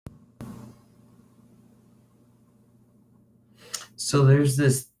So there's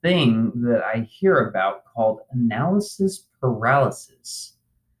this thing that I hear about called analysis paralysis.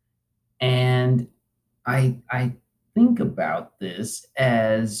 And I think about this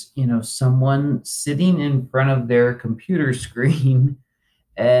as, someone sitting in front of their computer screen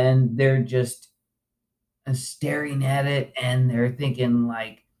and they're just staring at it and they're thinking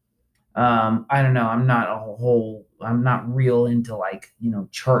like, I don't know, I'm not real into like,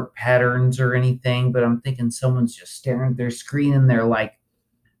 chart patterns or anything, but I'm thinking someone's just staring at their screen and they're like,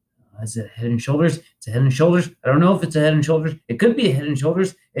 is it Head and Shoulders? It's a Head and Shoulders. I don't know if it's a Head and Shoulders. It could be a Head and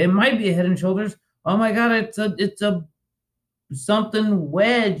Shoulders. It might be a Head and Shoulders. Oh my God! It's a something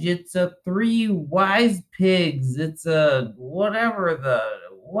wedge. It's a three wise pigs. It's a whatever the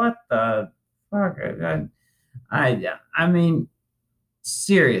what the fuck. I mean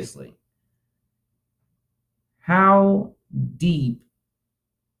seriously, how deep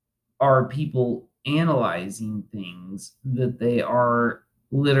are people analyzing things that they are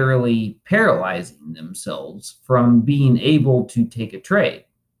literally paralyzing themselves from being able to take a trade?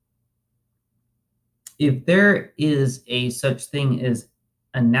 If there is a such thing as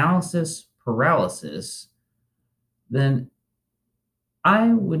analysis paralysis, then I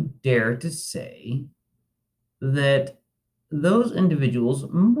would dare to say that those individuals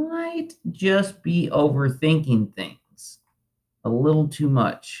might just be overthinking things a little too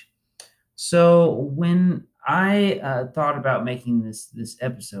much. So when I thought about making this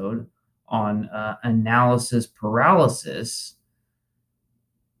episode on analysis paralysis,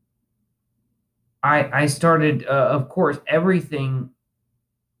 I started, of course, anything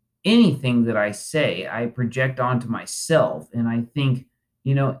that I say, I project onto myself, and I think,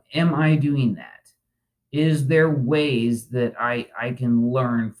 am I doing that? Is there ways that I can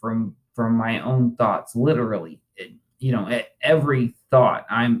learn from my own thoughts? Literally, at every thought,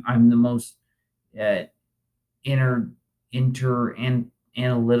 I'm the most uh, inner inter and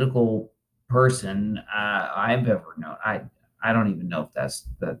analytical person I've ever known. I don't even know if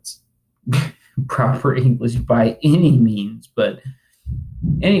that's proper English by any means, but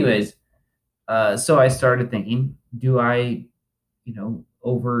anyways, so I started thinking, do I,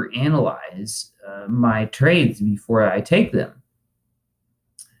 overanalyze my trades before I take them?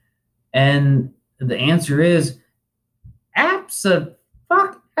 And the answer is absolutely.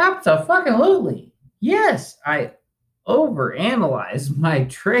 Yes, I overanalyze my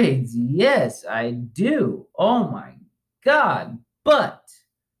trades. Yes, I do. Oh my God. But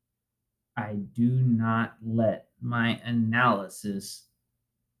I do not let my analysis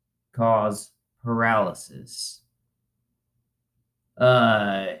cause paralysis.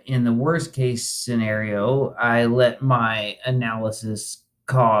 In the worst case scenario, I let my analysis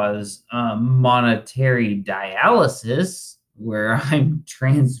cause monetary dialysis, where I'm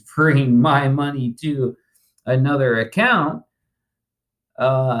transferring my money to another account,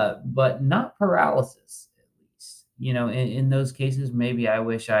 but not paralysis. At least, in those cases, maybe I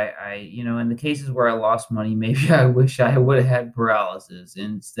wish in the cases where I lost money, maybe I wish I would have had paralysis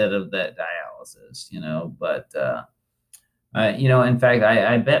instead of that dialysis. But in fact,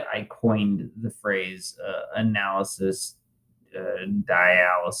 I bet I coined the phrase analysis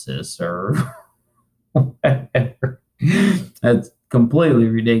dialysis or whatever. That's completely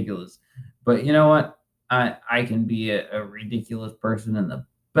ridiculous. But you know what? I can be a ridiculous person in the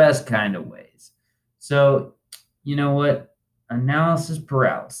best kind of ways. So, you know what? Analysis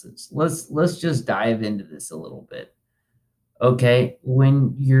paralysis. Let's just dive into this a little bit. Okay,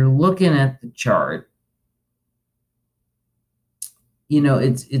 when you're looking at the chart,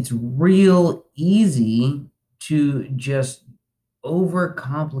 it's real easy to just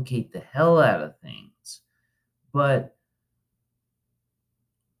overcomplicate the hell out of things. But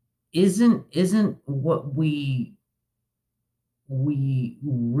isn't what we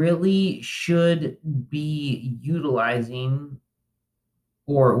really should be utilizing,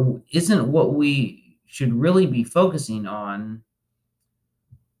 or isn't what we should really be focusing on,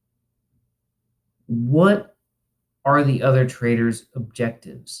 what are the other traders'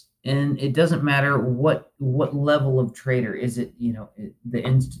 objectives? And it doesn't matter what level of trader is it, the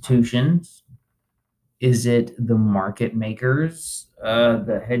institutions, is it the market makers,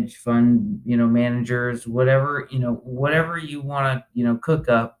 the hedge fund, managers, whatever, whatever you want to, cook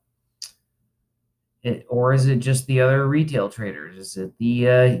up it, or is it just the other retail traders? Is it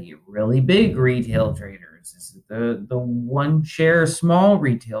the really big retail traders? Is it the one share small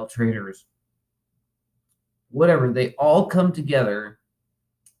retail traders? Whatever, they all come together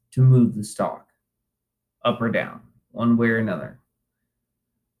to move the stock up or down, one way or another.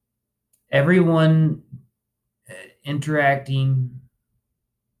 Everyone interacting,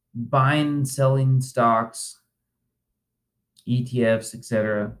 buying and selling stocks, ETFs,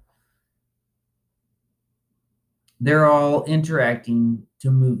 etc. They're all interacting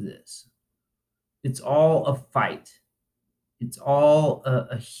to move this. It's all a fight. It's all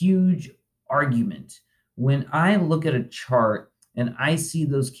a huge argument. When I look at a chart and I see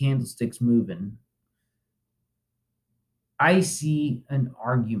those candlesticks moving, I see an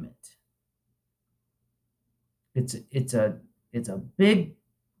argument. It's it's a it's a big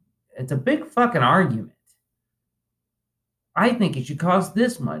it's a big fucking argument. I think it should cost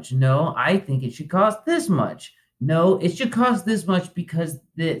this much. No, I think it should cost this much. No, it should cost this much because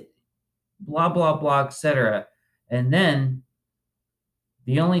the blah blah blah, etc. And then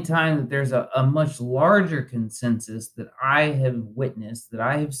the only time that there's a much larger consensus that I have witnessed, that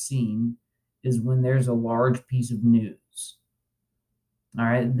I have seen, is when there's a large piece of news. All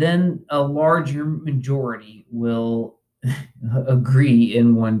right, then a larger majority will agree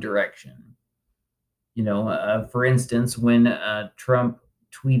in one direction. For instance, when Trump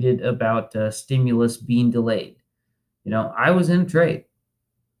tweeted about stimulus being delayed, I was in trade,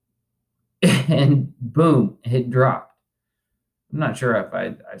 and boom, it dropped. I'm not sure if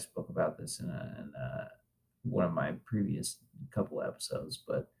I spoke about this in one of my previous couple episodes,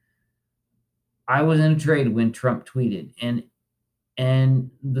 but I was in a trade when Trump tweeted,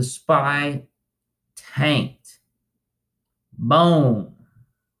 and the SPY tanked. Boom.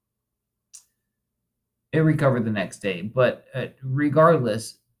 It recovered the next day, but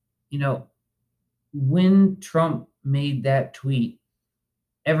regardless, when Trump made that tweet,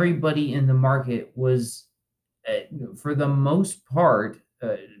 everybody in the market was, for the most part,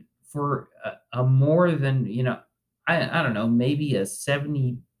 for a more than, I don't know, maybe a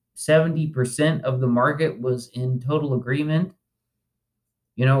 70% of the market was in total agreement,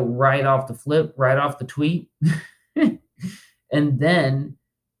 right off the flip, right off the tweet. And then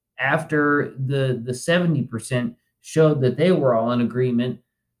after the 70% showed that they were all in agreement,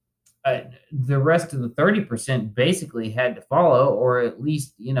 the rest of the 30% basically had to follow, or at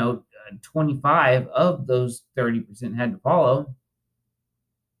least 25 of those 30% had to follow,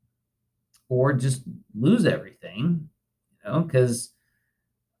 or just lose everything. Because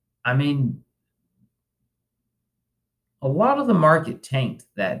I mean, a lot of the market tanked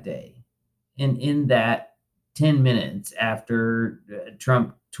that day, and in that 10 minutes after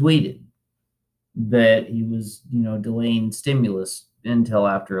Trump tweeted that he was delaying stimulus until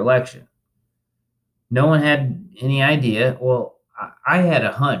after election. No one had any idea. Well, I had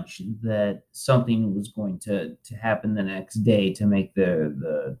a hunch that something was going to happen the next day to make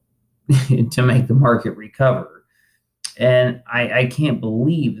the to make the market recover. And I can't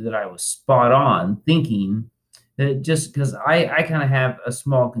believe that I was spot on thinking that, just because I kind of have a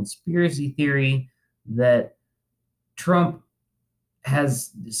small conspiracy theory that Trump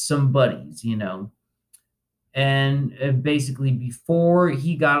has some buddies, and basically before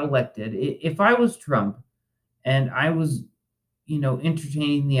he got elected, if I was Trump and I was,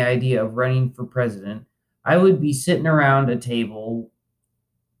 entertaining the idea of running for president, I would be sitting around a table,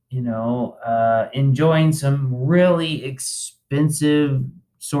 enjoying some really expensive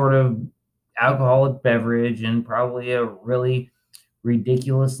sort of alcoholic beverage and probably a really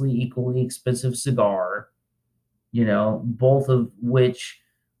ridiculously equally expensive cigar, both of which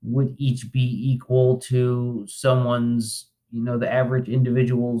would each be equal to someone's, the average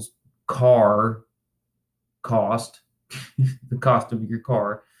individual's car cost, the cost of your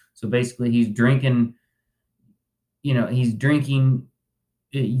car. So basically, he's drinking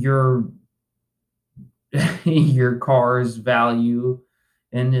your your car's value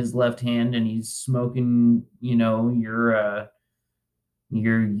in his left hand, and he's smoking, your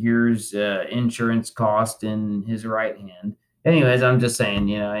year's insurance cost in his right hand. Anyways, I'm just saying,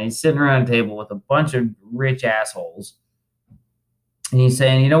 he's sitting around a table with a bunch of rich assholes, and he's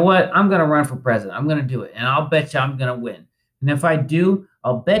saying, you know what, I'm going to run for president. I'm going to do it, and I'll bet you I'm going to win. And if I do,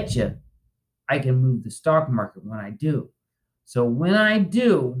 I'll bet you I can move the stock market when I do. So when I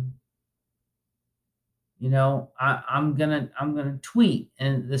do, I'm gonna tweet,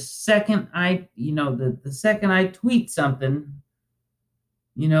 and the second the second I tweet something,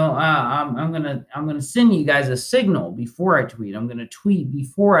 I'm gonna send you guys a signal before I tweet. I'm gonna tweet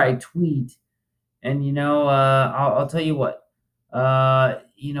before I tweet, and I'll tell you what,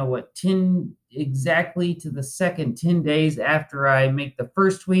 10 exactly to the second, 10 days after I make the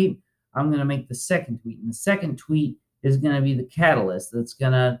first tweet, I'm gonna make the second tweet, and the second tweet is gonna be the catalyst that's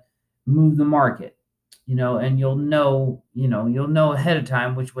gonna move the market. And you'll know ahead of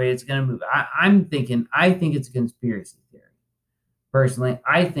time which way it's going to move. I think it's a conspiracy theory. Personally,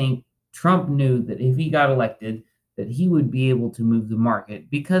 I think Trump knew that if he got elected, that he would be able to move the market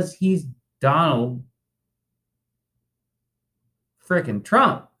because he's Donald frickin'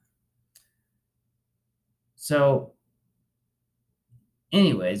 Trump. So,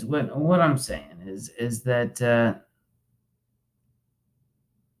 anyways, what I'm saying is that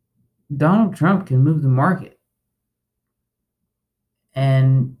Donald Trump can move the market,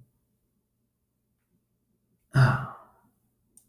 and